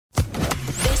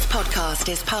podcast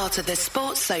is part of the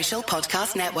Sports Social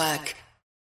Podcast Network.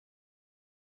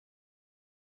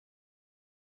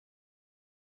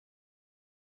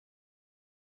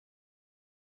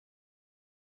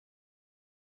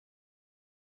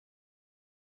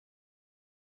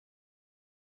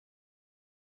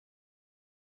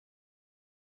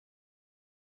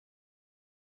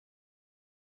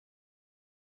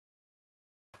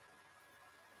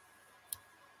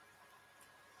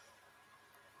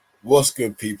 What's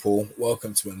good, people?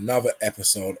 Welcome to another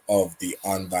episode of the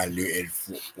Undiluted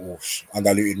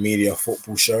Media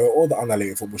Football Show, or the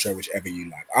Undiluted Football Show, whichever you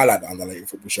like. I like the Undiluted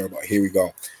Football Show, but here we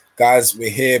go. Guys,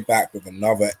 we're here back with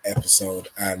another episode,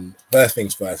 and first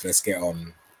things first, let's get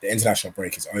on. The international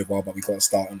break is over, but we got to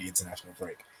start on the international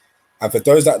break. And for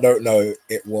those that don't know,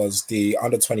 it was the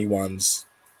under-21s.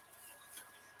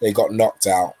 They got knocked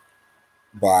out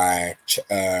by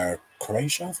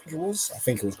Croatia, I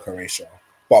think it was Croatia.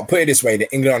 But put it this way,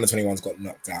 the England under-21s got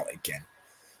knocked out again.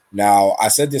 Now, I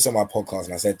said this on my podcast,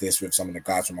 and I said this with some of the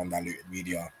guys from Undiluted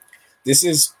Media. This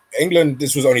was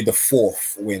only the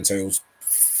fourth win, so it was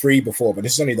 3 before, but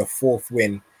this is only the fourth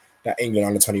win that England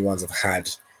under-21s have had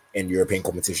in European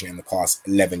competition in the past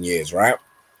 11 years, right?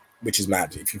 Which is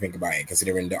mad if you think about it,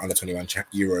 considering the under-21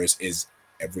 Euros is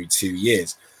every 2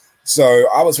 years. So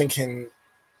I was thinking,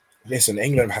 listen,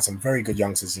 England had some very good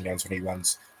youngsters in the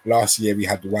under-21s. Last year, we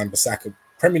had the Wan-Bissaka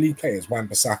Premier League players,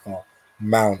 Wan-Bissaka,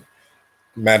 Mount,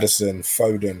 Maddison,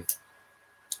 Foden.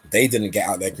 They didn't get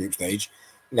out their group stage.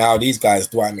 Now, these guys,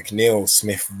 Dwight McNeil,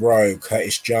 Smith Rowe,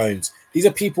 Curtis Jones, these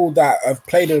are people that have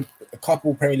played a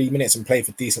couple Premier League minutes and played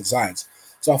for decent sides.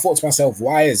 So I thought to myself,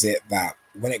 why is it that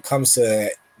when it comes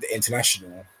to the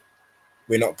international,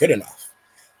 we're not good enough?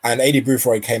 And AD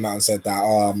Brufroy came out and said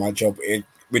that, my job,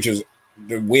 which was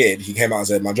weird, he came out and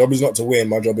said, my job is not to win,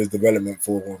 my job is development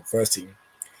for first team.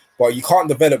 But you can't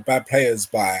develop bad players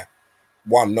by,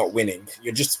 one, not winning.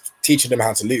 You're just teaching them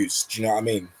how to lose. Do you know what I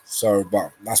mean? So,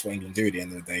 but that's what England do at the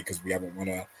end of the day, because we haven't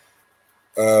won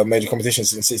a major competition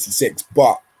since '66.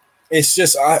 But it's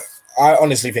just, I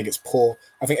honestly think it's poor.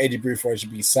 I think AD Brufroy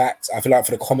should be sacked. I feel like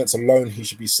for the comments alone, he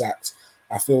should be sacked.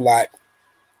 I feel like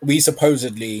we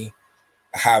supposedly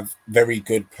have very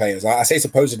good players. I say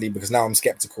supposedly because now I'm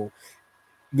skeptical.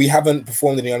 We haven't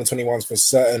performed in the under-21s for a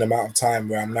certain amount of time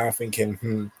where I'm now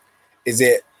thinking, is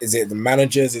it the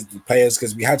managers, is it the players?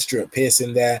 Because we had Stuart Pearce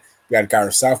in there, we had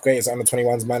Gareth Southgate as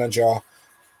under-21s manager.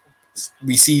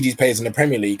 We see these players in the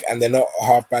Premier League, and they're not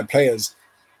half bad players.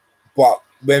 But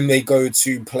when they go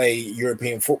to play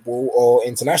European football or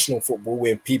international football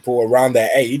with people around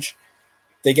their age,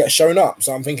 they get shown up.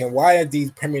 So I'm thinking, why are these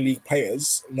Premier League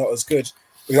players not as good?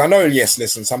 Because I know, yes,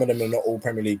 listen, some of them are not all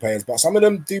Premier League players, but some of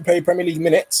them do play Premier League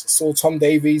minutes. So Tom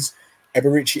Davies,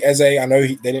 Eberici Eze, I know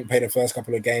they didn't play the first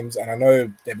couple of games, and I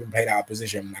know they've been played out of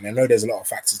position, and I know there's a lot of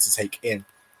factors to take in.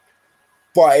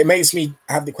 But it makes me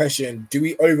have the question, do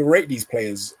we overrate these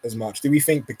players as much? Do we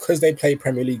think because they play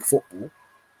Premier League football,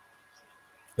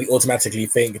 we automatically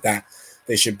think that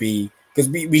they should be, because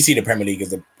we see the Premier League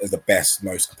as the best,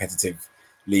 most competitive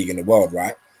league in the world,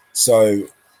 right? So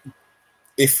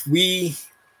if we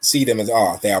see them as,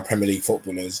 they are Premier League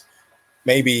footballers,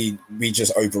 maybe we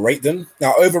just overrate them.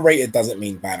 Now, overrated doesn't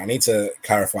mean bad. I need to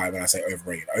clarify when I say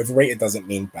overrated. Overrated doesn't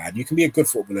mean bad. You can be a good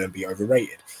footballer and be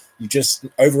overrated.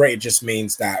 Overrated just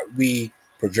means that we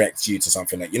project you to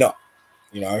something that you're not,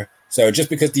 you know? So just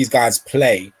because these guys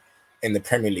play in the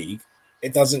Premier League,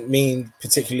 it doesn't mean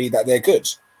particularly that they're good,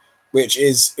 which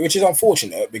is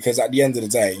unfortunate, because at the end of the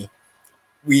day,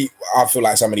 I feel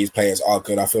like some of these players are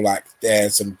good. I feel like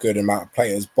there's some good amount of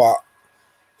players, but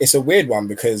it's a weird one,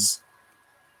 because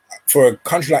for a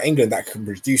country like England that can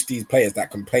produce these players that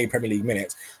can play Premier League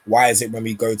minutes, why is it when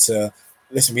we go to,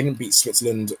 listen, we didn't beat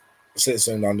Switzerland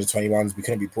under 21s, we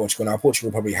couldn't beat Portugal. Now,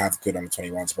 Portugal probably have good under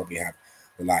 21s, probably have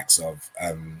the likes of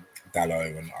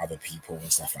Dalot and other people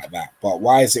and stuff like that. But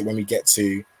why is it when we get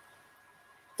to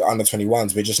the under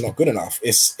 21s, we're just not good enough?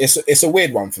 It's a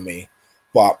weird one for me.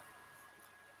 But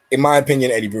in my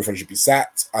opinion, Eddie Bruford should be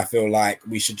sacked. I feel like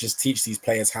we should just teach these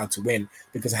players how to win,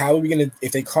 because how are we going to,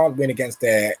 if they can't win against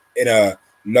in a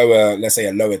lower, let's say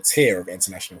a lower tier of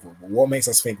international football, what makes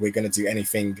us think we're going to do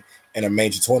anything in a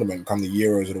major tournament come the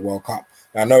Euros or the World Cup?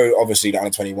 Now, I know obviously the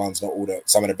under-21s, not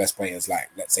some of the best players, like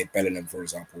let's say Bellingham, for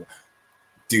example,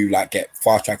 do like get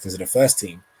fast-tracked into the first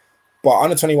team. But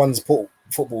under-21s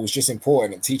football is just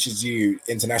important. It teaches you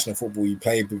international football. You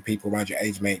play with people around your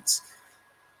age mates.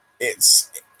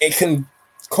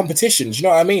 Competitions, you know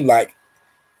what I mean? Like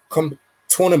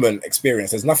tournament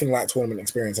experience. There's nothing like tournament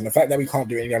experience. And the fact that we can't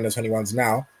do any under-21s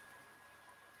now,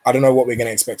 I don't know what we're going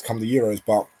to expect to come the Euros.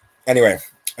 But anyway,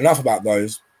 enough about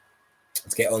those.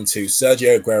 let's get on to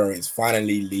Sergio Aguero is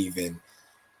finally leaving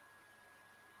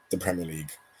the Premier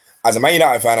League. As a Man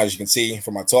United fan, as you can see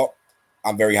from my top,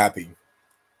 I'm very happy.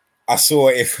 I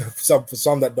saw for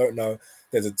some that don't know,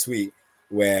 there's a tweet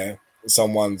where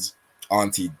someone's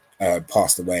auntie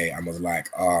passed away and was like,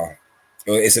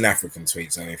 it's an African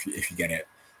tweet, so if you get it,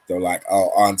 they're like, oh,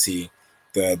 auntie,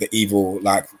 the evil,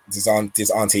 like this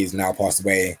auntie is now passed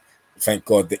away. Thank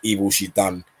God the evil she's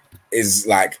done is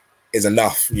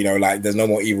enough, like there's no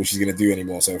more evil she's gonna do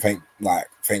anymore. So thank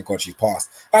God she's passed.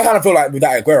 I kind of feel like with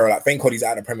that Aguero, like thank God he's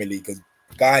out of the Premier League, because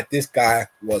this guy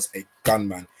was a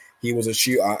gunman. He was a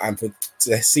shooter, and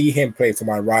to see him play for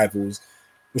my rivals,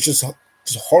 which is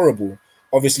just horrible.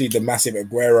 Obviously, the massive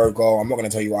Aguero goal, I'm not going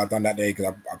to tell you what I've done that day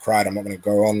because I cried. I'm not going to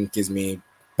go on. Gives me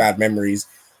bad memories.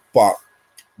 But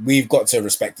we've got to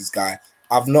respect this guy.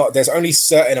 There's only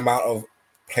certain amount of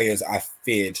players I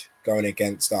feared going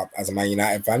against as a Man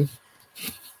United fan.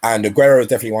 And Aguero is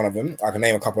definitely one of them. I can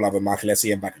name a couple of them. Michael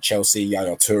Essien back at Chelsea,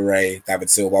 Yaya Toure, David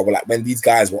Silva. But when these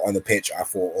guys were on the pitch, I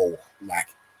thought,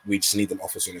 we just need them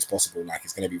off as soon as possible.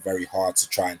 It's going to be very hard to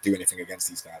try and do anything against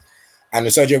these guys. And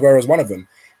Sergio Aguero is one of them.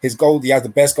 His goal, he has the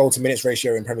best goal to minutes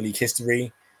ratio in Premier League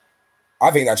history. I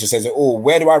think that just says it all.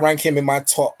 Where do I rank him in my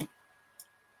top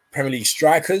Premier League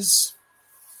strikers?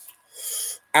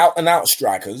 Out and out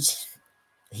strikers.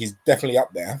 He's definitely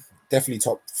up there. Definitely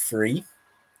top 3,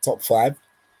 top 5.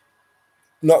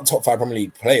 Not top 5 Premier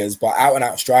League players, but out and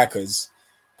out strikers.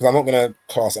 Because I'm not going to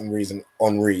class Henry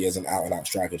as an out and out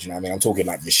striker. Do you know what I mean? I'm talking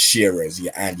like your Shearers,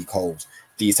 your Andy Coles,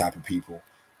 these type of people.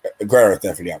 Aguero is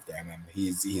definitely up there, man.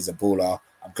 He's a baller.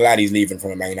 I'm glad he's leaving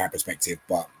from a Man United perspective,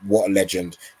 but what a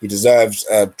legend. He deserves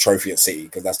a trophy at City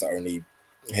because that's the only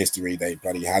history they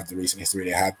bloody have, the recent history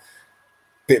they have.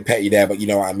 Bit petty there, but you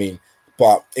know what I mean.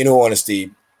 But in all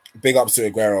honesty, big ups to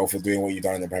Aguero for doing what you've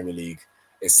done in the Premier League.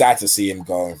 It's sad to see him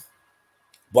go.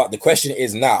 But the question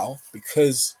is now,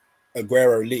 because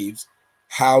Aguero leaves,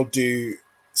 how do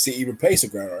City replace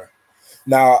Aguero?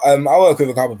 Now, I work with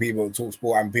a couple of people who talk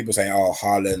sport, and people saying,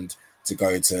 Haaland to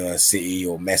go to City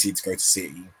or Messi to go to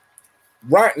City.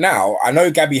 Right now, I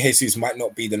know Gabby Jesus might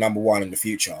not be the number one in the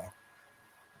future,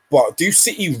 but do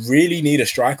City really need a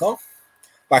striker?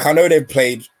 I know they've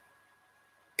played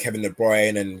Kevin De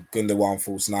Bruyne and Gundogan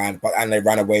false 9, and they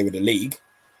ran away with the league.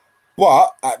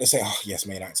 But at the same, yes,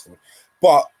 Man United scored.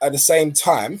 But at the same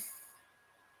time,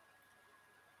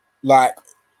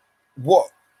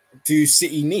 what do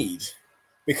City need?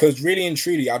 Because really and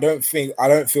truly, I don't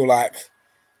feel like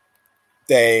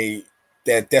they're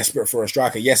desperate for a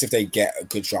striker. Yes, if they get a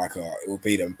good striker, it will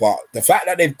be them. But the fact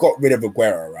that they've got rid of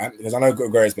Aguero, right? Because I know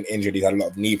Aguero's been injured, he's had a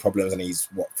lot of knee problems, and he's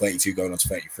 32 going on to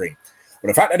 33. But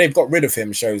the fact that they've got rid of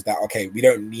him shows that, okay, we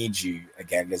don't need you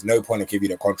again. There's no point of giving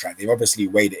you the contract. They've obviously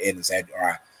weighed it in and said, all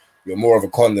right, you're more of a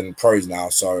con than pros now,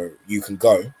 so you can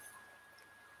go.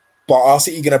 But are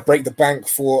City going to break the bank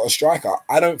for a striker?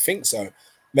 I don't think so.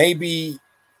 Maybe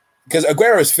because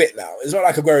Aguero is fit now. It's not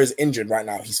like Aguero is injured right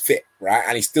now. He's fit, right?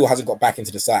 And he still hasn't got back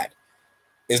into the side.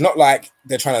 It's not like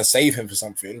they're trying to save him for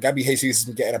something. Gabby Jesus has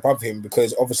been getting above him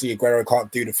because obviously Aguero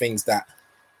can't do the things that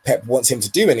Pep wants him to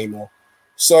do anymore.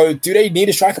 So do they need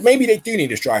a striker? Maybe they do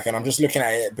need a striker. And I'm just looking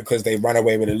at it because they ran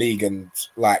away with the league, and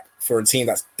for a team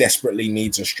that desperately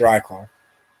needs a striker,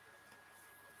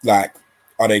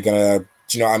 are they going to,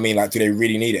 do you know what I mean? Do they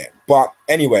really need it? But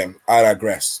anyway, I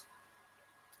digress.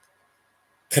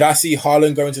 Could I see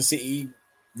Haaland going to City?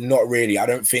 Not really. I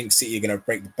don't think City are going to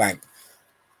break the bank.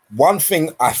 One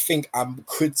thing I think I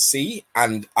could see,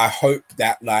 and I hope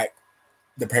that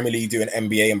the Premier League do an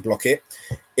NBA and block it,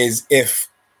 is if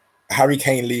Harry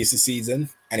Kane leaves the season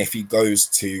and if he goes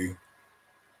to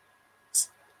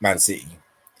Man City.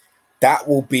 That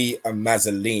will be a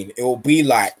mazzoline. It will be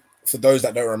for those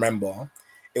that don't remember,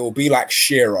 it will be like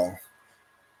Shearer.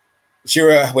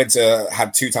 Shearer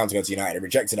had 2 times to go to United,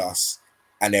 rejected us,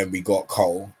 and then we got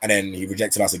Cole, and then he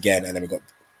rejected us again, and then we got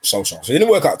Solskjaer. So it didn't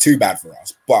work out too bad for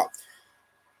us. But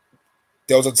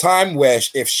there was a time where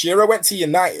if Shearer went to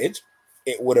United,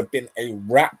 it would have been a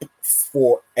wrap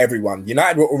for everyone.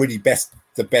 United were already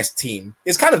the best team.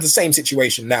 It's kind of the same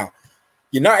situation now.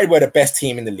 United were the best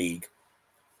team in the league,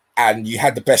 and you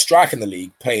had the best striker in the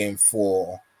league playing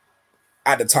for,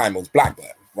 at the time, it was Blackburn,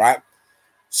 right?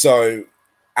 So,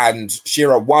 and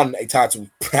Shearer won a title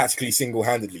practically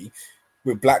single-handedly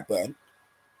with Blackburn.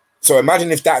 So imagine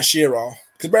if that Shearer,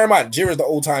 because bear in mind, Shearer is the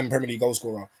all-time Premier League goal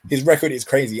scorer. His record is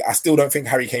crazy. I still don't think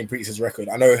Harry Kane beats his record.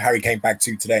 I know Harry Kane bagged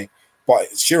 2 today,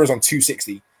 but Shearer's on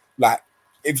 260.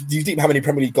 If you think how many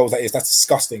Premier League goals that is, that's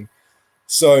disgusting.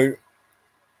 So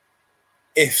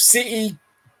if City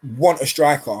want a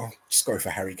striker, just go for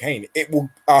Harry Kane. It will.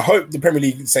 I hope the Premier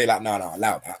League say like, no,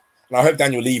 allow that. And I hope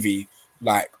Daniel Levy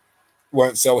like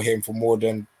won't sell him for more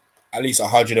than at least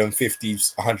 150,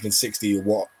 160 or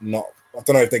what not. I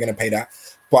don't know if they're going to pay that,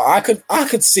 but I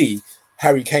could see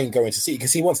Harry Kane going to City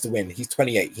because he wants to win. He's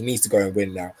 28. He needs to go and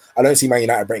win now. I don't see Man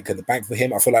United breaking the bank for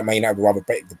him. I feel like Man United would rather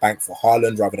break the bank for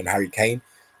Haaland rather than Harry Kane.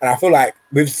 And I feel like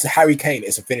with Harry Kane,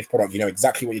 it's a finished product. You know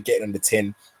exactly what you're getting on the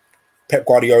tin. Pep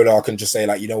Guardiola can just say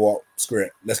like, you know what, screw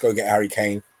it. Let's go get Harry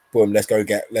Kane. Boom, let's go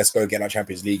get our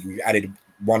Champions League. We've added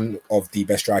one of the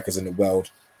best strikers in the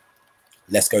world.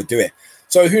 Let's go do it.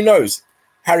 So who knows?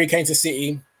 Harry Kane to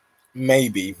City,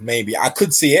 maybe. I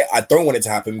could see it. I don't want it to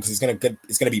happen because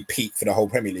it's gonna be peak for the whole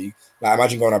Premier League. Like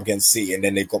imagine going up against City and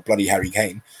then they've got bloody Harry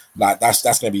Kane. Like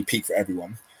that's gonna be peak for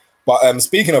everyone. But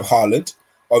speaking of Haaland,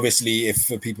 obviously, if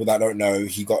for people that don't know,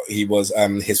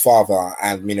 his father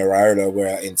and Mino Raiola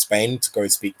were in Spain to go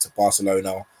speak to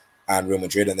Barcelona and Real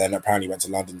Madrid, and then apparently went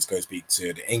to London to go speak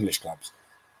to the English clubs.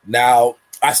 Now,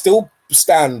 I still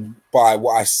stand by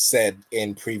what I said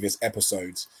in previous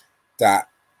episodes that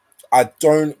I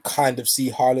don't kind of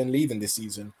see Haaland leaving this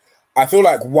season. I feel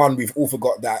like one, we all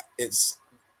forgot that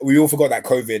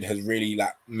COVID has really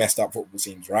like messed up football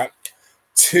teams, right?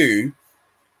 Two,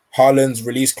 Haaland's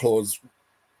release clause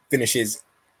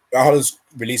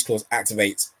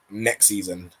activates next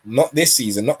season, not this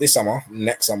season, not this summer,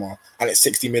 next summer, and it's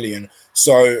 60 million.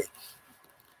 So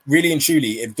really and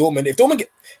truly, if Dortmund get,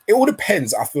 it all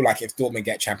depends. I feel like if Dortmund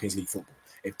get Champions League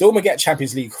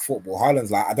football,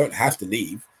 Haaland's like, I don't have to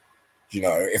leave. You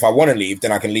know, if I want to leave,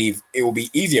 then I can leave. It will be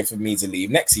easier for me to leave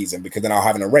next season because then I'll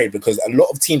have an array because a lot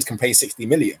of teams can pay 60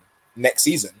 million next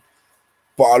season.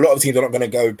 But a lot of teams are not going to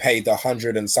go pay the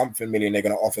 100 and something million they're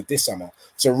going to offer this summer.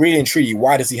 So really and truly,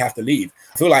 why does he have to leave?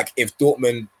 I feel like if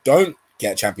Dortmund don't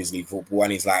get Champions League football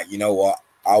and he's like, you know what,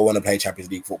 I want to play Champions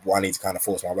League football, I need to kind of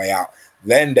force my way out,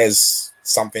 then there's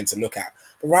something to look at.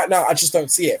 But right now, I just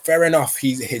don't see it. Fair enough,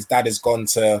 his dad has gone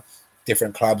to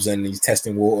different clubs and he's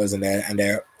testing waters and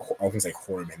they're I was going to say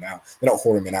whoring him out. They're not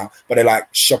whoring him out, but they're like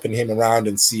shopping him around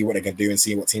and see what they can do and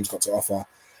see what teams got to offer.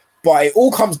 But it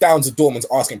all comes down to Dortmund's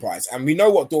asking price. And we know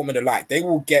what Dortmund are like. They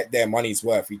will get their money's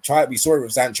worth. We saw it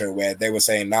with Sancho where they were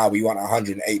saying, now we want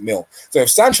 108 mil. So if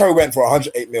Sancho went for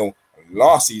 108 mil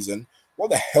last season, what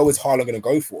the hell is Haaland going to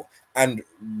go for? And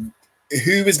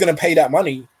who is going to pay that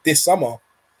money this summer?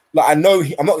 Like, I know,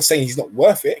 I'm not saying he's not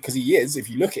worth it because he is, if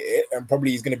you look at it, and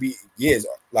probably he's going to be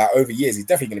over years, he's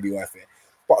definitely going to be worth it.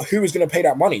 But who is going to pay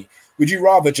that money? Would you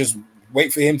rather just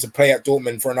wait for him to play at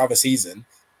Dortmund for another season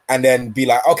and then be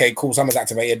like, okay, cool, someone's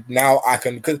activated. Now I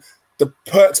can, because the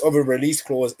perks of a release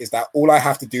clause is that all I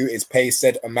have to do is pay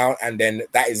said amount and then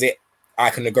that is it. I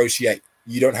can negotiate.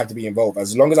 You don't have to be involved.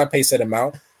 As long as I pay said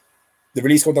amount, the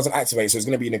release clause doesn't activate. So it's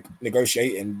going to be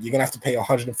negotiating. You're going to have to pay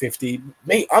 150.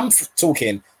 Mate, I'm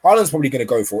talking, Haaland's probably going to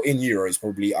go for, in euros,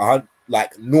 probably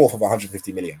like north of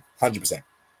 150 million, 100%.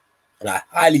 And I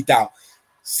highly doubt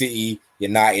City,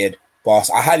 United,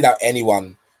 Barca, I highly doubt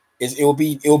anyone. It'll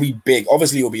be big.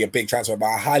 Obviously, it'll be a big transfer, but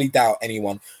I highly doubt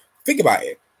anyone. Think about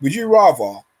it. Would you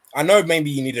rather? I know maybe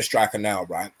you need a striker now,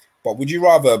 right? But would you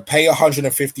rather pay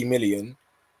 150 million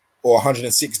or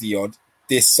 160 odd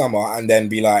this summer and then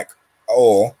be like,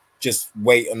 or just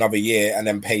wait another year and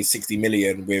then pay 60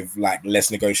 million with like less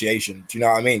negotiation? Do you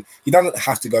know what I mean? He doesn't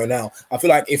have to go now. I feel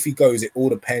like if he goes, it all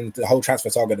depends. The whole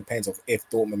transfer saga depends on if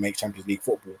Dortmund make Champions League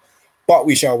football. But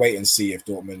we shall wait and see if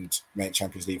Dortmund make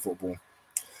Champions League football.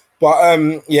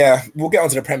 But yeah, we'll get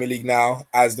onto the Premier League now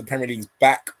as the Premier League's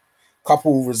back.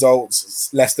 Couple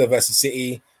results: Leicester versus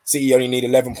City. City only need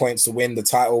 11 points to win the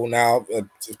title now.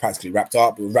 It's practically wrapped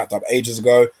up. It was wrapped up ages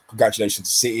ago. Congratulations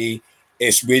to City.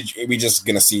 We're just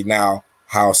gonna see now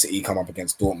how City come up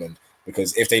against Dortmund,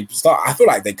 because if they start, I feel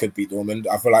like they could beat Dortmund.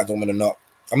 I feel like Dortmund are not.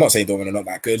 I'm not saying Dortmund are not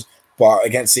that good, but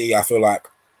against City, I feel like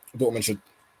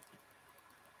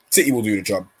City will do the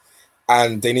job.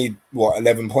 And they need,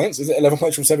 11 points? Is it 11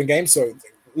 points from 7 games? So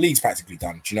league's practically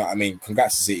done. Do you know what I mean?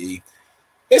 Congrats to City.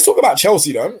 Let's talk about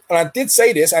Chelsea, though. And I did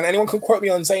say this, and anyone can quote me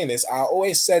on saying this. I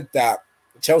always said that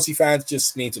Chelsea fans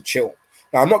just need to chill.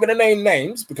 Now, I'm not going to name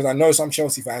names because I know some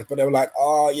Chelsea fans, but they were like,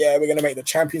 oh, yeah, we're going to make the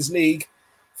Champions League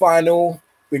final.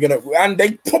 And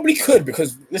they probably could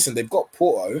because, listen, they've got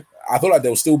Porto. I feel like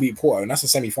they'll still beat Porto, and that's a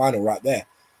semi-final right there.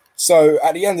 So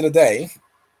at the end of the day,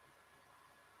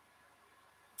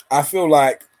 I feel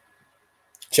like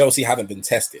Chelsea haven't been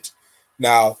tested.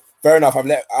 Now, fair enough. I've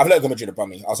let Madrid above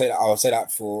me. I'll say that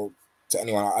to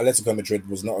anyone. Atletico Madrid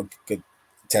was not a good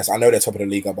test. I know they're top of the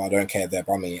league, but I don't care. They're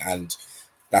above me, and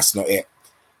that's not it.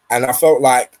 And I felt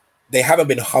like they haven't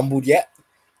been humbled yet.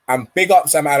 And big up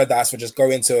Sam Allardyce for just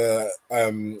going to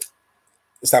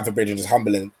Stamford Bridge and just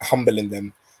humbling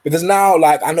them. Because now,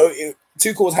 like, I know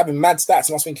Tuchel was having mad stats,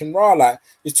 and I was thinking, rah, like,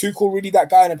 is Tuchel really that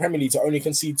guy in the Premier League to only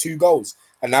concede 2 goals?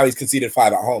 And now he's conceded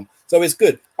 5 at home. So it's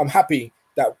good. I'm happy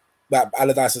that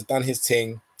Allardyce has done his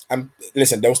thing. And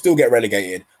listen, they'll still get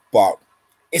relegated, but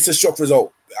it's a shock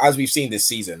result. As we've seen this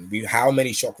season, how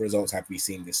many shock results have we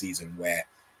seen this season where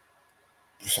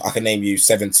I can name you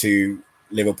 7-2,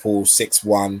 Liverpool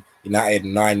 6-1, United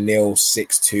 9-0,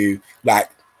 6-2. Like,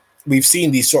 we've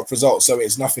seen these shock results, so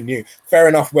it's nothing new. Fair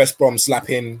enough, West Brom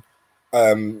slapping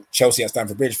Chelsea at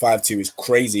Stamford Bridge 5-2 is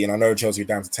crazy, and I know Chelsea are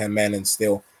down to 10 men and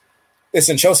still.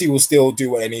 Listen, Chelsea will still do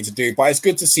what they need to do, but it's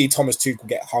good to see Thomas Tuchel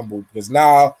get humbled, because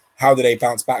now, how do they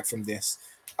bounce back from this?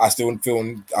 I still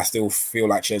feel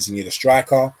like Chelsea need a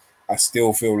striker. I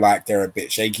still feel like they're a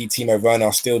bit shaky. Timo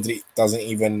Werner still doesn't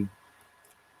even.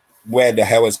 Where the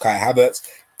hell is Kai Havertz?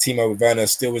 Timo Werner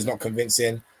still is not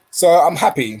convincing. So I'm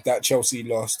happy that Chelsea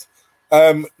lost.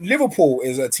 Liverpool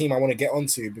is a team I want to get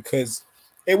onto because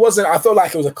it wasn't. I feel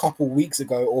like it was a couple weeks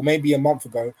ago or maybe a month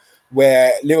ago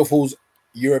where Liverpool's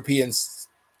European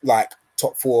like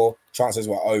top 4 chances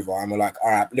were over. I'm like, all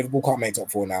right, Liverpool can't make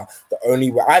top 4 now. The only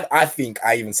way I think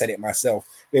I even said it myself.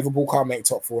 Liverpool can't make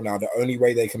top 4 now. The only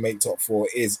way they can make top 4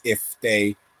 is if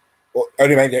they.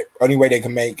 Only way they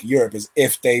can make Europe is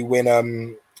if they win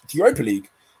the Europa League.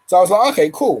 So I was like, okay,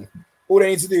 cool. All they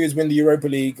need to do is win the Europa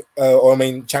League,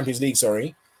 Champions League,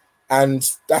 sorry,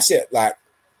 and that's it. Like,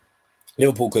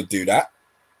 Liverpool could do that.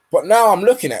 But now I'm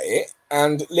looking at it,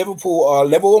 and Liverpool are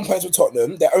level on points with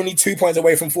Tottenham. They're only 2 points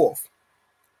away from 4th.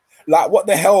 Like, what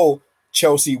the hell,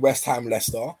 Chelsea, West Ham,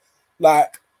 Leicester?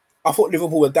 Like, I thought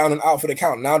Liverpool were down and out for the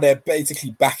count. Now they're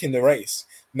basically back in the race.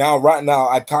 Now, right now,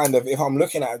 if I'm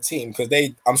looking at a team, because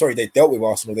they dealt with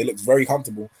Arsenal, they looked very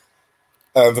comfortable.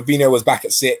 Fabinho was back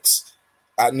at 6,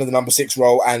 at another number 6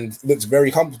 role, and looked very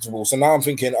comfortable. So now I'm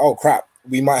thinking, oh crap,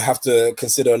 we might have to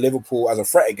consider Liverpool as a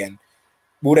threat again.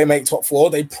 Will they make top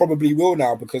 4? They probably will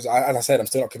now, because as I said, I'm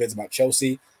still not convinced about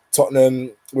Chelsea.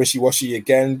 Tottenham, wishy-washy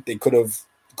again. They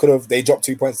dropped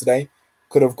 2 points today.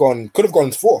 Could have gone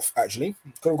 4th, actually.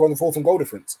 Could have gone 4th in goal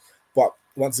difference. But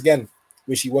once again,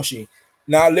 wishy-washy.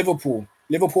 Now, Liverpool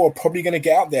are probably going to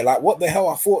get up there. Like, what the hell?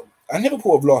 I thought, and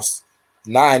Liverpool have lost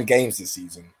 9 games this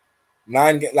season.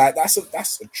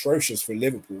 That's atrocious for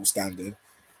Liverpool standard.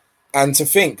 And to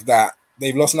think that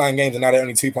they've lost 9 games and now they're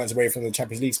only 2 points away from the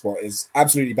Champions League spot is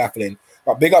absolutely baffling.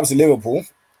 But big ups to Liverpool.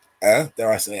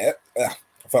 Dare I say it? I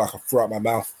feel like I threw out my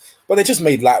mouth. But they just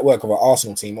made light work of an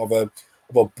Arsenal team, of a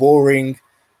boring,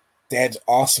 dead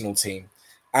Arsenal team.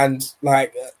 And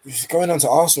like, going on to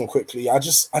Arsenal quickly, I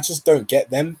just don't get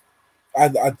them. I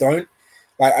don't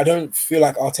feel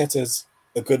like Arteta's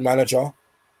a good manager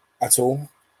at all.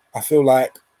 I feel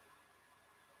like,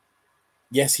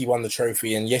 yes, he won the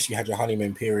trophy, and yes, you had your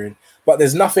honeymoon period, but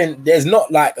there's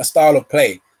not like a style of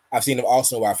play I've seen of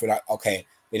Arsenal where I feel like, okay,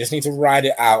 they just need to ride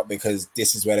it out because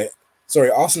this is where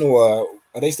Arsenal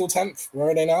are they still 10th? Where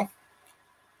are they now?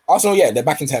 Arsenal, yeah, they're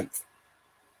back in 10th.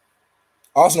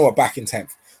 Arsenal are back in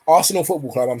 10th. Arsenal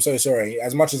Football Club, I'm so sorry.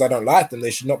 As much as I don't like them,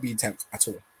 they should not be 10th at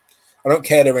all. I don't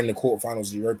care they're in the quarterfinals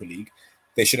of the Europa League.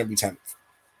 They shouldn't be 10th.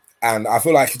 And I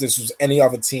feel like if this was any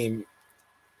other team,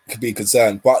 could be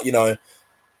concerned. But, you know,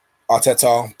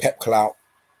 Arteta, Pep Clout,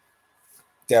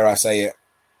 dare I say it,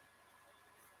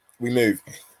 we move.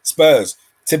 Spurs,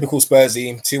 typical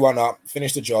Spursy, 2-1 up,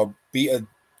 finish the job,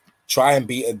 try and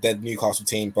beat a dead Newcastle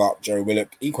team, but Joe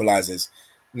Willock equalises.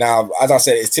 Now, as I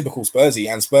said, it's typical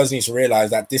Spursy, and Spurs needs to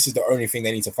realise that this is the only thing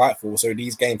they need to fight for. So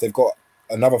these games, they've got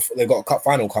a cup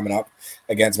final coming up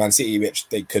against Man City, which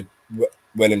they could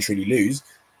well and truly lose.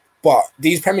 But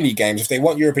these Premier League games, if they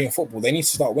want European football, they need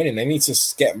to start winning. They need to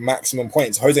get maximum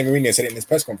points. Jose Mourinho said it in his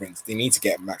press conference. They need to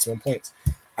get maximum points.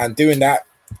 And doing that,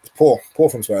 poor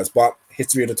from Spurs, but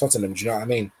history of the Tottenham, do you know what I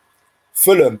mean?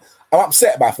 Fulham, I'm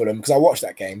upset by Fulham because I watched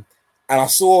that game. And I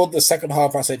saw the second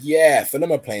half. I said, yeah,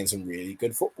 Fulham are playing some really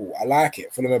good football. I like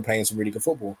it. Fulham are playing some really good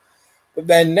football. But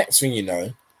then next thing you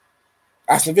know,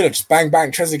 Aston Villa just bang,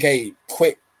 bang, Trezeguet,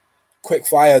 quick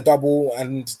fire, double,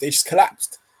 and they just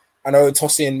collapsed. I know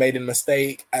Tosin made a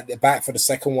mistake at the back for the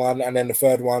second one, and then the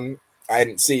third one I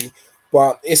didn't see.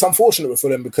 But it's unfortunate with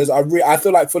Fulham because I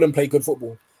feel like Fulham play good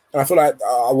football. And I feel like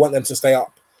I want them to stay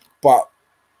up. But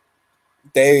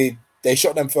they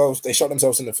shot themselves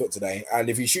in the foot today.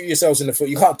 And if you shoot yourselves in the foot,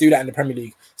 you can't do that in the Premier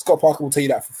League. Scott Parker will tell you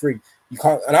that for free. You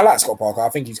can't. And I like Scott Parker. I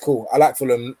think he's cool. I like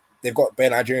Fulham. They've got bare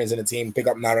Nigerians in the team. Pick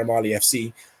up Naira Marley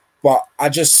FC. But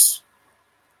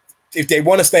if they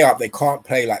want to stay up, they can't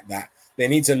play like that. They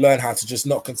need to learn how to just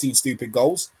not concede stupid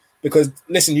goals. Because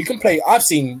listen, you can play. I've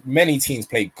seen many teams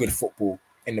play good football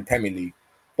in the Premier League,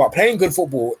 but playing good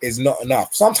football is not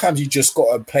enough. Sometimes you just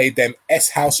got to play them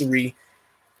housery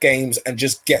games and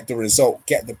just get the result,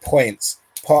 get the points,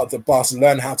 part of the bus,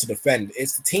 learn how to defend.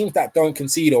 It's the teams that don't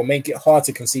concede or make it hard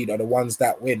to concede are the ones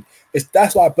that win.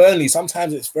 That's why Burnley,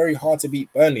 sometimes it's very hard to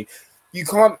beat Burnley. You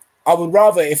can't. I would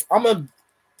rather, if I'm a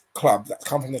club that's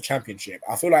come from the Championship,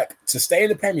 I feel like to stay in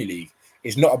the Premier League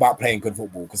is not about playing good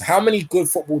football, because how many good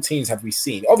football teams have we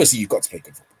seen? Obviously, you've got to play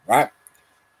good football, right?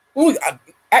 Well,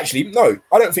 actually, no,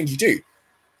 I don't think you do.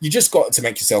 You just got to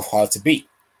make yourself hard to beat.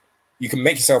 You can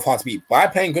make yourself hard to beat by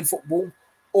playing good football,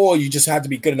 or you just have to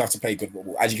be good enough to play good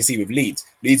football. As you can see with Leeds,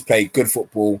 Leeds play good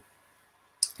football.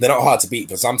 They're not hard to beat,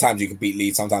 but sometimes you can beat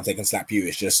Leeds, sometimes they can slap you.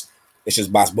 It's just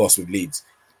bass boss with Leeds.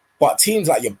 But teams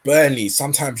like your Burnley,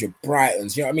 sometimes your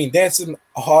Brightons, you know what I mean? There's some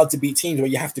hard to beat teams where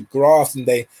you have to graft and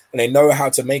they know how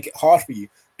to make it hard for you.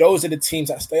 Those are the teams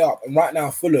that stay up. And right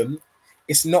now, Fulham,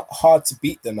 it's not hard to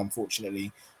beat them,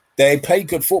 unfortunately. They play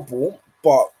good football,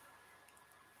 but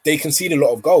they concede a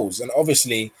lot of goals. And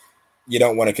obviously, you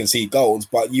don't want to concede goals,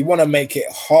 but you want to make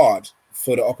it hard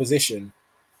for the opposition.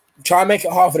 Try and make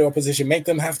it hard for the opposition. Make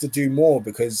them have to do more,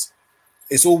 because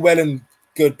it's all well and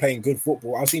good playing good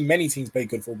football. I've seen many teams play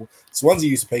good football. Swansea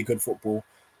used to play good football.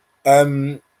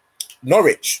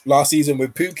 Norwich last season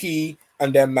with Pukki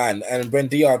and their man and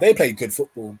Buendia, they played good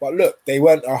football. But look, they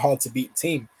weren't a hard to beat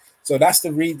team. So that's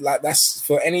that's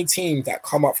for any team that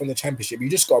come up from the Championship. You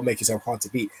just got to make yourself hard to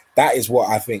beat. That is what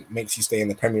I think makes you stay in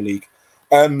the Premier League.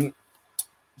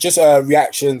 Just a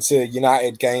reaction to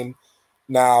United game.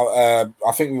 Now,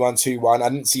 I think we won 2-1. I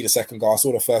didn't see the second goal. I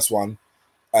saw the first one.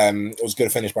 It was a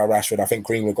good finish by Rashford. I think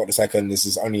Greenwood got the second. This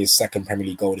is only his second Premier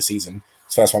League goal of the season.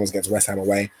 His first one was against West Ham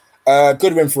away.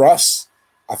 Good win for us,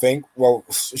 I think. Well,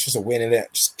 it's just a win,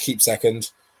 innit? Just keep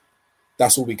second.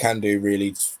 That's all we can do,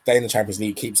 really. Stay in the Champions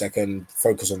League, keep second,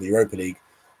 focus on the Europa League.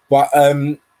 But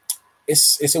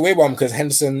it's a weird one, because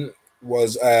Henderson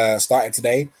was started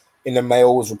today. In the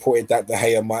Mail, was reported that De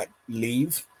Gea might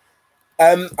leave.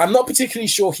 I'm not particularly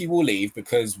sure he will leave,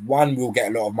 because one, we'll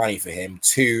get a lot of money for him.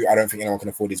 Two, I don't think anyone can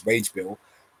afford his wage bill.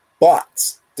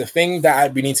 But the thing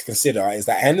that we need to consider is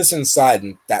that Henderson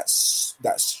signed that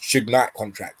Suge Knight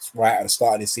contract right at the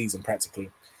start of this season,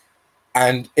 practically.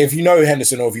 And if you know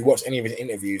Henderson, or if you watch any of his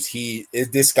interviews,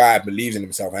 this guy believes in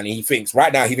himself, and he thinks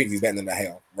he's better than De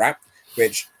Gea, right?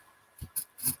 Which,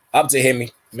 up to him,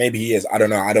 maybe he is. I don't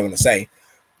know. I don't want to say,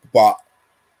 but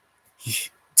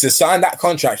to sign that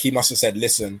contract, he must have said,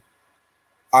 listen,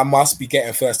 I must be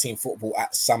getting first team football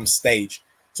at some stage.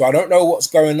 So I don't know what's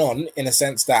going on, in a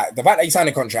sense that the fact that he signed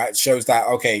a contract shows that,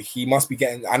 okay, he must be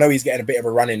getting, I know he's getting a bit of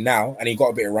a run in now, and he got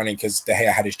a bit of running because De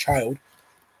Gea had his child.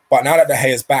 But now that De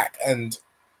Gea is back and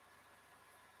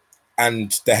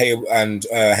De Gea and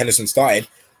Henderson started,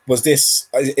 is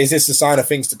this a sign of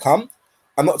things to come?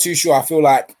 I'm not too sure. I feel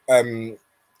like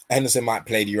Henderson might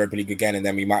play the Europa League again, and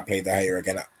then we might play De Gea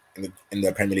again in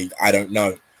the Premier League. I don't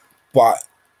know. But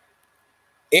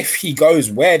if he goes,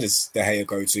 where does De Gea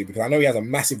go to? Because I know he has a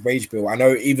massive wage bill. I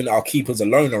know even our keepers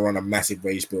alone are on a massive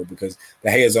wage bill, because De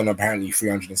Gea's on apparently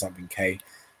 300 and something K.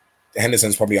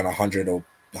 Henderson's probably on 100 or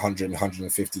 100,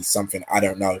 150 something. I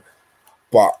don't know.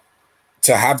 But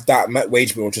to have that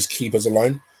wage bill, just keepers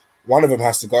alone, one of them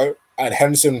has to go. And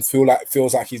Henderson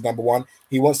feels like he's number one.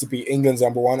 He wants to be England's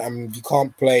number one. I mean, you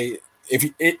can't play if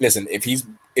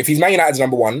he's Man United's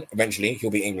number one, eventually he'll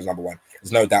be England's number one.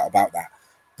 There's no doubt about that.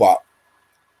 But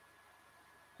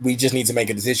we just need to make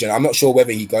a decision. I'm not sure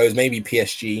whether he goes. Maybe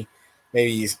PSG.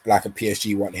 Maybe it's like a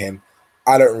PSG want him.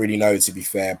 I don't really know, to be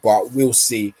fair. But we'll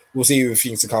see. We'll see if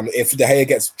things to come. If De Gea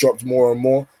gets dropped more and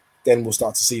more, then we'll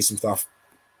start to see some stuff.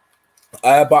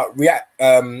 But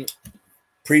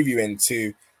previewing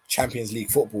to Champions League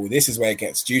football, this is where it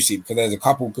gets juicy, because there's a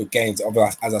couple good games.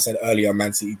 As I said earlier,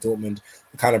 Man City, Dortmund.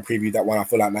 We kind of previewed that one. I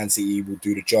feel like Man City will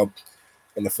do the job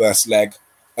in the first leg.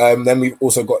 Then we've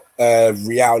also got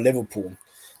Real Liverpool.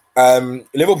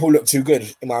 Liverpool look too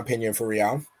good, in my opinion, for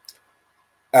Real.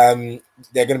 They're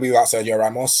going to be without Sergio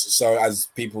Ramos. So as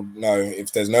people know,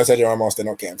 if there's no Sergio Ramos, they're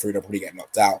not getting through. They'll probably get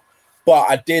knocked out.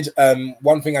 But I did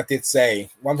one thing I did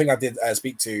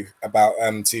speak to about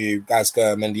to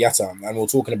Gazka Mendieta, and we were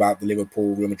talking about the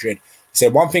Liverpool Real Madrid. He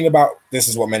said one thing about, this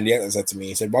is what Mendieta said to me.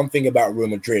 He said one thing about Real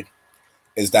Madrid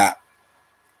is that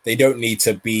they don't need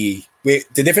to be. The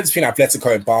difference between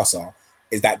Atletico and Barca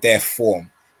is that their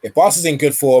form. If Barca's in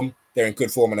good form, they're in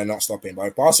good form and they're not stopping. But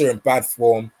if Barca are in bad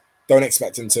form, don't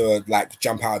expect them to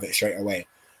jump out of it straight away.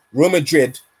 Real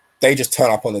Madrid, they just turn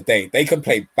up on the day. They can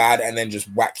play bad and then just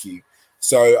whack you.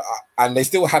 So, and they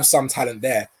still have some talent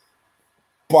there.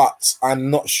 But I'm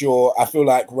not sure. I feel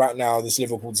like right now, this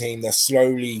Liverpool team, they're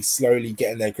slowly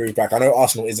getting their groove back. I know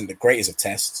Arsenal isn't the greatest of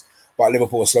tests, but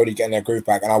Liverpool are slowly getting their groove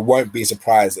back. And I won't be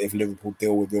surprised if Liverpool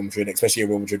deal with Real Madrid, especially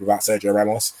Real Madrid without Sergio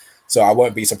Ramos. So I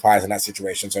won't be surprised in that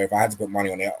situation. So if I had to put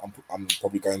money on it, I'm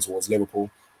probably going towards Liverpool.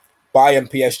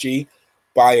 Bayern, PSG,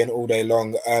 Bayern all day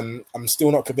long. I'm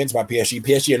still not convinced by PSG.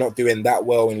 PSG are not doing that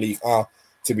well in League A,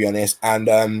 to be honest.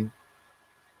 And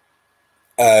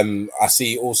I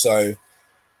see also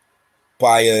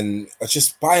Bayern are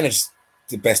just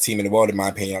the best team in the world, in my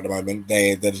opinion, at the moment.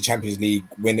 They're the Champions League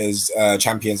winners,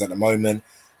 champions at the moment.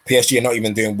 PSG are not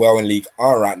even doing well in League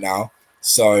A right now.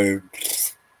 So,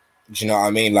 do you know what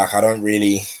I mean? Like, I don't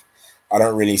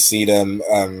really see them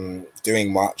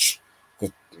doing much.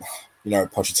 You know,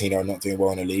 Pochettino not doing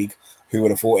well in the league. Who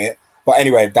would have thought it? But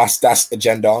anyway, that's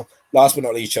agenda. Last but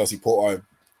not least, Chelsea Porto.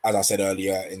 As I said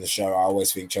earlier in the show, I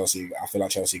always think Chelsea. I feel like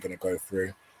Chelsea are going to go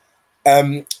through.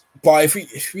 But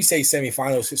if we say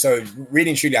semi-finals, so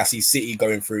really and truly, I see City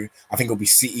going through. I think it'll be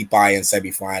City Bayern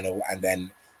semi-final, and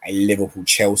then a Liverpool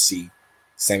Chelsea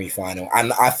semi-final.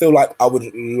 And I feel like I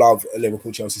would love a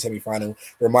Liverpool Chelsea semi-final.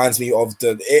 Reminds me of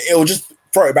it'll just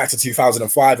throw it back to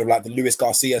 2005 of like the Luis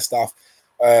Garcia stuff.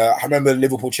 I remember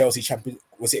Liverpool Chelsea champion.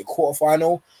 Was it a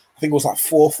quarterfinal? I think it was like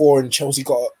 4-4, and Chelsea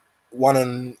got one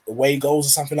on away goals or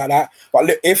something like that. But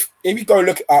look, if you go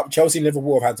look up, Chelsea and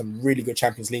Liverpool have had some really good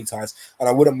Champions League ties, and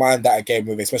I wouldn't mind that again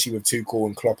especially with Tuchel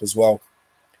and Klopp as well.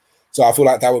 So I feel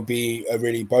like that would be a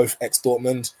really, both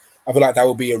ex-Dortmund. I feel like that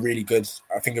would be a really good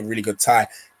tie.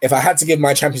 If I had to give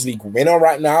my Champions League winner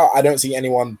right now, I don't see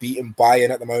anyone beating Bayern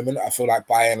at the moment. I feel like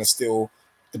Bayern are still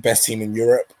the best team in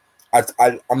Europe.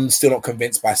 I'm still not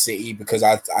convinced by City, because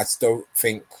I still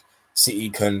think City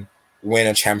can win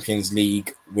a Champions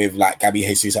League with like Gabby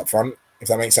Jesus up front, if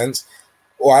that makes sense.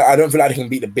 Or I don't feel like they can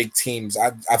beat the big teams.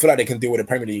 I feel like they can deal with the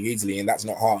Premier League easily, and that's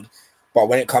not hard. But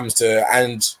when it comes to,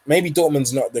 and maybe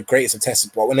Dortmund's not the greatest of tests,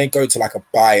 but when they go to like a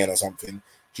Bayern or something,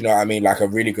 do you know what I mean? Like a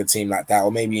really good team like that,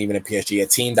 or maybe even a PSG, a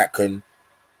team that can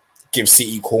give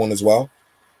City corn as well.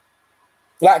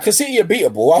 Like, because City are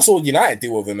beatable. I saw United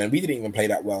deal with them, and we didn't even play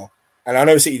that well. And I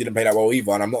know City didn't play that well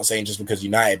either, and I'm not saying just because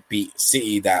United beat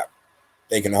City that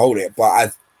they can hold it.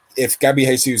 But if Gabby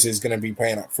Jesus is going to be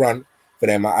playing up front for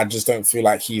them, I just don't feel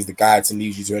like he's the guy to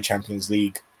lead you to a Champions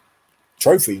League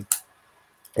trophy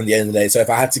at the end of the day. So if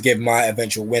I had to give my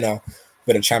eventual winner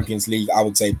for the Champions League, I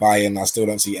would say Bayern. I still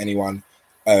don't see anyone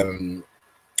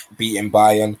beating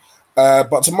Bayern.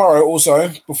 But tomorrow also,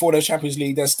 before the Champions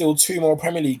League, there's still 2 more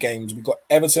Premier League games. We've got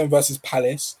Everton versus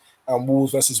Palace and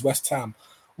Wolves versus West Ham.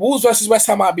 Wolves versus West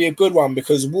Ham might be a good one,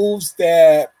 because Wolves,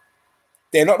 they're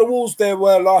not the Wolves they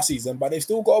were last season, but they've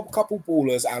still got a couple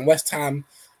ballers, and West Ham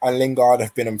and Lingard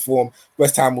have been informed.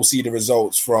 West Ham will see the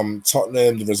results from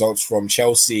Tottenham, the results from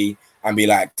Chelsea, and be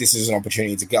like, this is an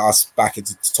opportunity to get us back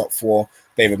into the top 4.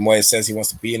 David Moyes says he wants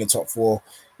to be in the top 4.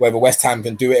 Whether West Ham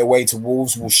can do it away to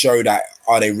Wolves will show that,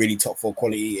 are they really top 4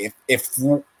 quality? If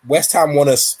West Ham want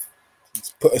to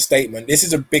put a statement, this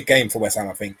is a big game for West Ham,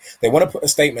 I think. They want to put a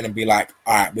statement and be like,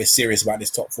 all right, we're serious about this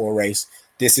top 4 race.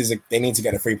 They need to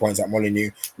get the 3 points at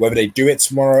Molineux. Whether they do it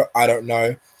tomorrow, I don't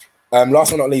know. Last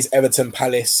but not least, Everton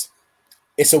Palace.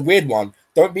 It's a weird one.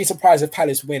 Don't be surprised if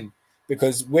Palace win,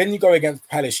 because when you go against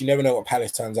Palace, you never know what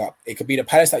Palace turns up. It could be the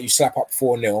Palace that you slap up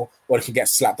 4-0, or it can get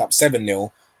slapped up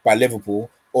 7-0 by Liverpool,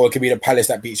 or it could be the Palace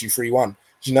that beats you 3-1.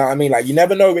 Do you know what I mean? Like, you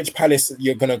never know which Palace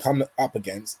you're going to come up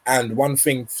against. And one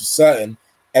thing for certain,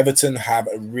 Everton have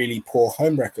a really poor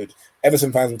home record.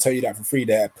 Everton fans will tell you that for free.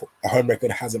 Their home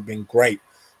record hasn't been great.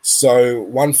 So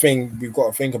one thing we've got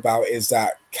to think about is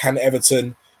that, can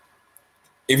Everton,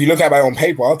 if you look at it on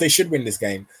paper, they should win this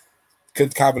game.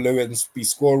 Could Calvert-Lewin be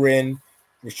scoring?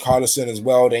 Richarlison as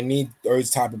well. They need those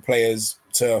type of players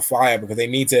to fire, because they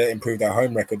need to improve their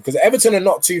home record. Because Everton are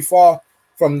not too far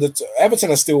from Everton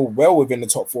are still well within the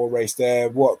top 4 race. They're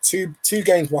two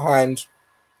games behind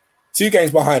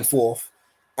 4th,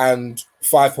 and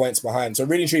 5 points behind. So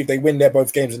really, truly, if they win their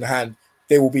both games in hand,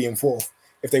 they will be in 4th.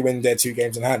 If they win their 2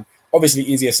 games in hand, obviously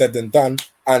easier said than done,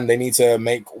 and they need to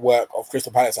make work of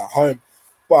Crystal Palace at home.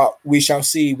 But we shall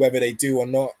see whether they do or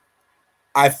not.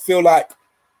 I feel like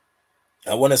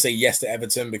I want to say yes to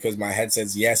Everton because my head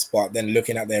says yes, but then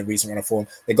looking at their recent run of form,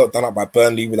 they got done up by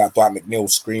Burnley with that Dwight McNeil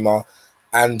screamer,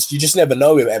 and you just never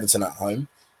know with Everton at home.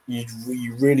 You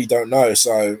really don't know.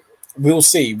 So we'll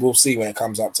see. We'll see when it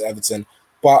comes up to Everton.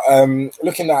 But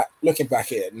looking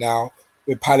back at it now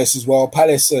with Palace as well,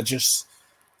 Palace are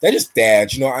they're just there.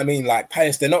 Do you know what I mean? Like,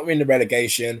 Palace, they're not in the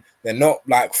relegation. They're not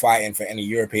like fighting for any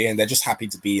European. They're just happy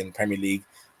to be in the Premier League.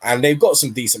 And they've got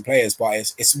some decent players, but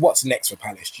it's what's next for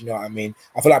Palace. Do you know what I mean?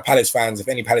 I feel like Palace fans, if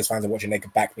any Palace fans are watching, they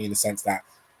could back me in the sense that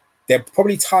they're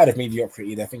probably tired of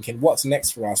mediocrity. They're thinking, what's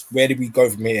next for us? Where do we go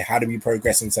from here? How do we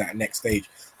progress into that next stage?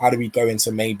 How do we go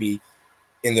into maybe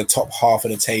in the top half of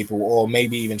the table, or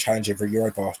maybe even challenging for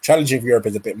Europa? Challenging for Europa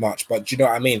is a bit much, but do you know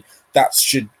what I mean? That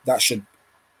should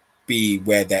be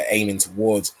where they're aiming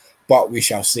towards, but we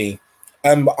shall see.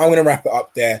 I'm going to wrap it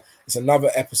up there. It's another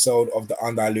episode of the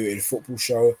Undiluted Football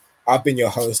Show. I've been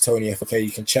your host, Toni Afoke. You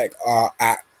can check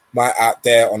my at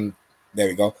there on, there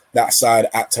we go, that side,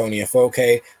 at Toni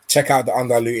Afoke. Check out the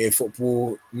Undiluted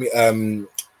Football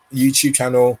YouTube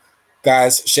channel.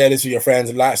 Guys, share this with your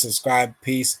friends. Like, subscribe.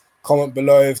 Peace. Comment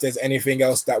below if there's anything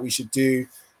else that we should do,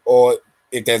 or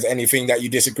if there's anything that you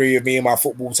disagree with me and my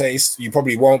football taste. You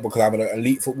probably won't, because I have an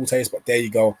elite football taste, but there you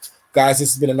go. Guys,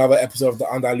 this has been another episode of the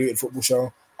Undiluted Football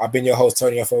Show. I've been your host,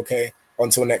 Toni Afoke.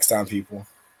 Until next time, people.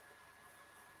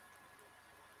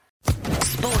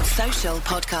 Sports Social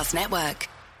Podcast Network.